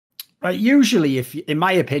Right, usually, in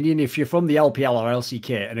my opinion, if you're from the LPL or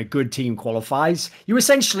LCK and a good team qualifies, you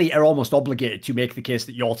essentially are almost obligated to make the case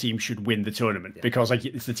that your team should win the tournament because like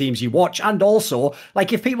it's the teams you watch. And also,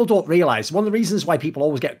 like if people don't realize, one of the reasons why people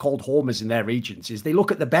always get called homers in their regions is they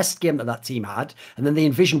look at the best game that that team had and then they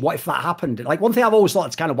envision what if that happened. Like one thing I've always thought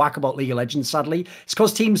it's kind of whack about League of Legends, sadly, it's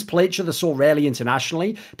because teams play each other so rarely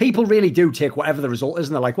internationally. People really do take whatever the result is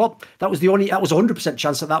and they're like, well, that was 100%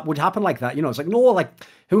 chance that that would happen like that. You know, it's like, no, like,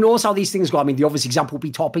 who knows how these things go? I mean, the obvious example would be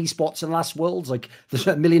top esports in the last Worlds. Like, there's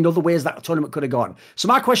a million other ways that tournament could have gone. So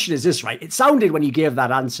my question is this, right? It sounded when you gave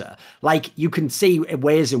that answer, like you can see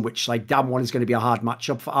ways in which like Damwon is going to be a hard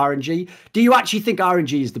matchup for RNG. Do you actually think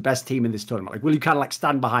RNG is the best team in this tournament? Like, will you kind of like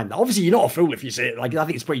stand behind that? Obviously, you're not a fool if you say it. Like, I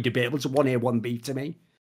think it's pretty debatable. It's a 1A, 1B to me.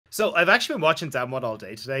 So I've actually been watching Damwon all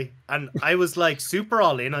day today, and I was like super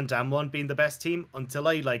all in on Damwon being the best team until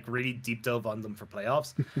I like really deep dove on them for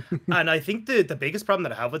playoffs. And I think the biggest problem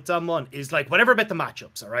that I have with Damwon is like whatever about the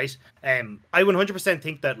matchups, all right? I 100%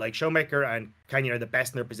 think that like Showmaker and Canyon are the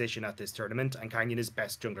best in their position at this tournament, and Canyon is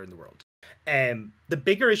best jungler in the world. The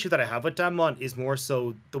bigger issue that I have with Damwon is more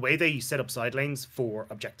so the way they set up side lanes for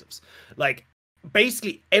objectives. Like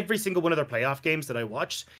basically every single one of their playoff games that I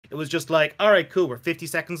watched, it was just like, all right, cool, we're 50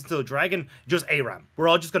 seconds until the dragon, just ARAM. We're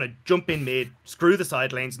all just going to jump in mid, screw the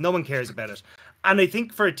side lanes, no one cares about it. And I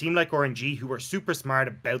think for a team like RNG, who are super smart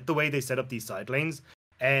about the way they set up these side lanes,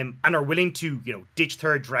 and are willing to, you know, ditch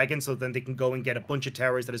third dragon so then they can go and get a bunch of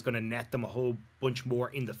towers that is going to net them a whole bunch more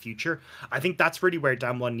in the future. I think that's really where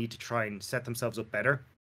Damwon need to try and set themselves up better.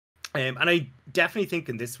 And I definitely think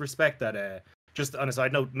in this respect that just on a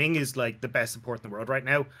side note, Ming is like the best support in the world right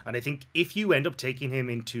now. And I think if you end up taking him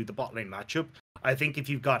into the bot lane matchup, I think if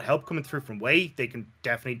you've got help coming through from Wei, they can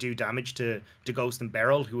definitely do damage to Ghost and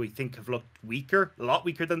Beryl, who I think have looked weaker, a lot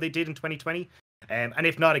weaker than they did in 2020. And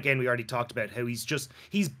if not, again, we already talked about how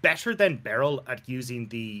he's better than Beryl at using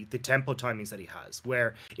the tempo timings that he has,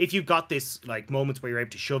 where if you've got this like moments where you're able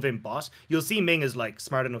to shove in bot, you'll see Ming is like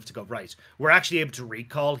smart enough to go, right, we're actually able to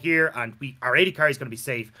recall here and our AD carry is going to be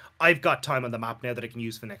safe. I've got time on the map now that I can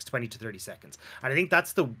use for the next 20 to 30 seconds. And I think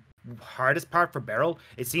that's the hardest part for Beryl.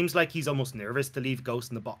 It seems like he's almost nervous to leave Ghost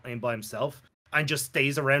in the bot lane by himself and just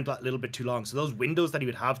stays around that little bit too long. So those windows that he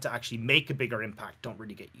would have to actually make a bigger impact don't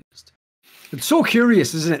really get used. It's so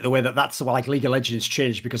curious, isn't it, the way that that's like League of Legends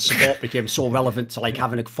changed because support became so relevant to like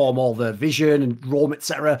having to form all the vision and roam,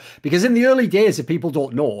 etc. Because in the early days, if people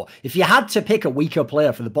don't know, if you had to pick a weaker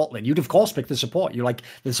player for the bot lane, you'd of course pick the support. You're like,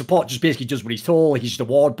 the support just basically does what he's told, he's just a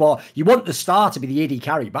ward bot. You want the star to be the AD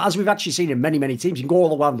carry, but as we've actually seen in many, many teams, you can go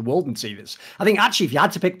all around the world and see this. I think actually if you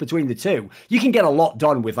had to pick between the two, you can get a lot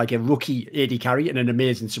done with like a rookie AD carry and an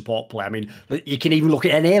amazing support player. I mean, you can even look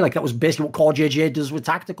at NA, like that was basically what Core JJ does with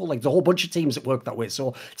Tactical. Like there's a whole bunch of teams that work that way.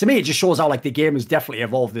 So to me, it just shows how like the game has definitely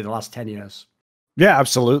evolved in the last 10 years. Yeah,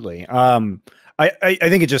 absolutely. I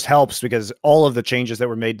think it just helps because all of the changes that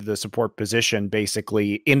were made to the support position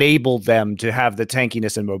basically enabled them to have the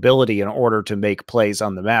tankiness and mobility in order to make plays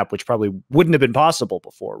on the map, which probably wouldn't have been possible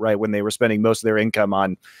before, right? When they were spending most of their income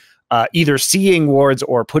on either seeing wards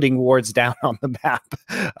or putting wards down on the map,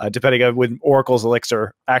 depending on when Oracle's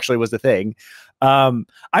Elixir actually was the thing. I'm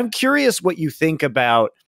curious what you think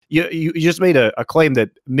about. You just made a claim that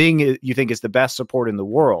Ming you think is the best support in the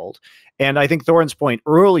world. And I think Thorin's point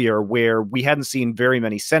earlier, where we hadn't seen very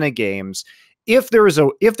many Senna games, if there's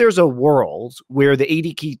a world where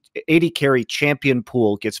the AD carry champion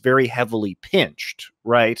pool gets very heavily pinched,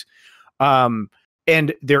 right? And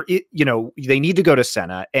they need to go to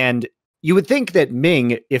Senna, and you would think that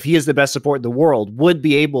Ming, if he is the best support in the world, would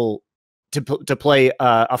be able to play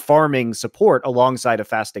a farming support alongside a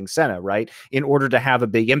fasting Senna, right? In order to have a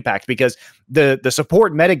big impact, because the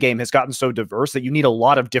support metagame has gotten so diverse that you need a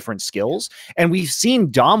lot of different skills. And we've seen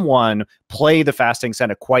Damwon play the fasting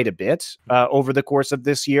Senna quite a bit over the course of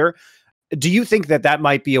this year. Do you think that that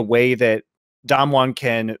might be a way that Damwon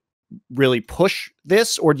can really push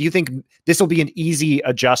this? Or do you think this will be an easy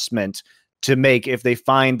adjustment to make if they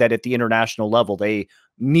find that at the international level, they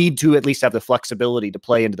need to at least have the flexibility to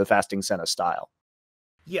play into the fasting Senna style?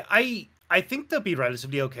 Yeah, I think they'll be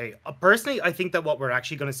relatively okay. Personally, I think that what we're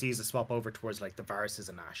actually going to see is a swap over towards like the Varuses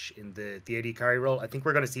and Ashe in the AD carry role. I think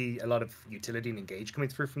we're going to see a lot of utility and engage coming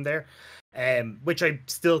through from there, which I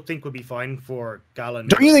still think would be fine for Gala.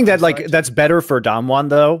 Don't you think that like that's better for Damwon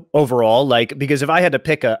though overall? Like, because if I had to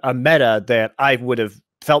pick a meta that I would have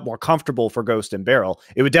felt more comfortable for Ghost and Beryl,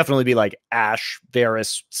 it would definitely be like Ashe,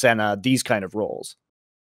 Varus, Senna, these kind of roles.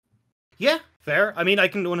 Yeah, fair. I mean, I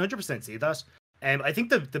can 100% see that. I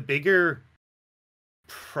think the bigger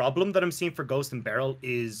problem that I'm seeing for Ghost and Beryl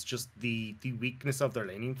is just the weakness of their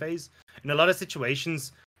laning phase. In a lot of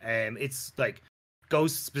situations, It's like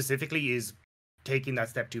Ghost specifically is taking that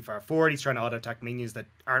step too far forward. He's trying to auto attack minions that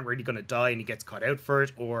aren't really going to die, and he gets caught out for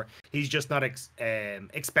it, or he's just not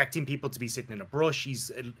expecting people to be sitting in a brush.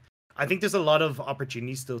 I think there's a lot of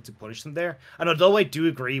opportunities still to punish them there. And although I do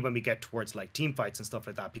agree when we get towards like team fights and stuff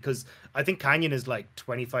like that, because I think Canyon is like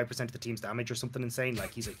 25% of the team's damage or something insane.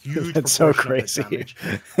 Like he's a huge That's so proportion crazy.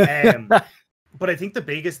 of the damage. But I think the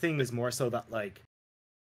biggest thing is more so that like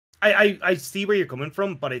I see where you're coming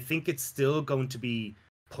from, but I think it's still going to be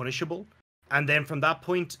punishable. And then from that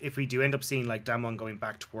point, if we do end up seeing like Damwon going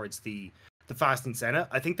back towards the fasting Senna,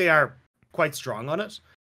 I think they are quite strong on it.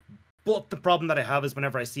 But the problem that I have is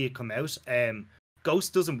whenever I see it come out,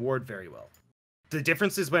 Ghost doesn't ward very well. The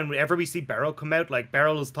difference is whenever we see Beryl come out, like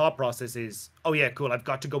Beryl's thought process is, oh yeah, cool, I've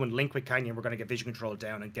got to go and link with Canyon, we're going to get vision control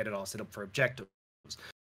down and get it all set up for objectives.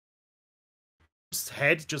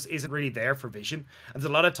 Head just isn't really there for vision. And there's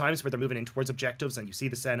a lot of times where they're moving in towards objectives and you see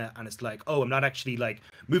the Senna and it's like, oh, I'm not actually like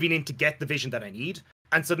moving in to get the vision that I need.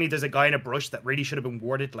 And suddenly there's a guy in a brush that really should have been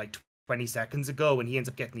warded like 20 seconds ago and he ends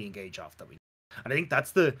up getting the engage off that we. And I think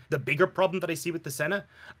that's the bigger problem that I see with the Senna.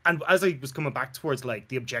 And as I was coming back towards like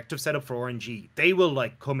the objective setup for RNG, they will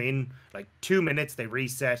like come in like 2 minutes, they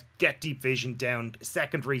reset, get deep vision down,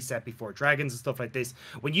 second reset before dragons and stuff like this.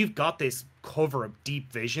 When you've got this cover of deep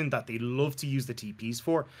vision that they love to use the TPs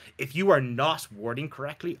for, if you are not warding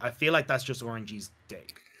correctly, I feel like that's just RNG's day.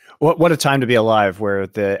 What a time to be alive where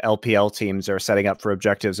the LPL teams are setting up for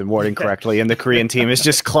objectives and warding correctly, and the Korean team is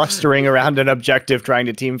just clustering around an objective trying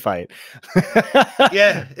to team fight.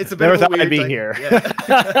 Yeah, it's a bit Never of a thought weird I'd be thing. here.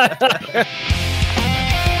 Yeah.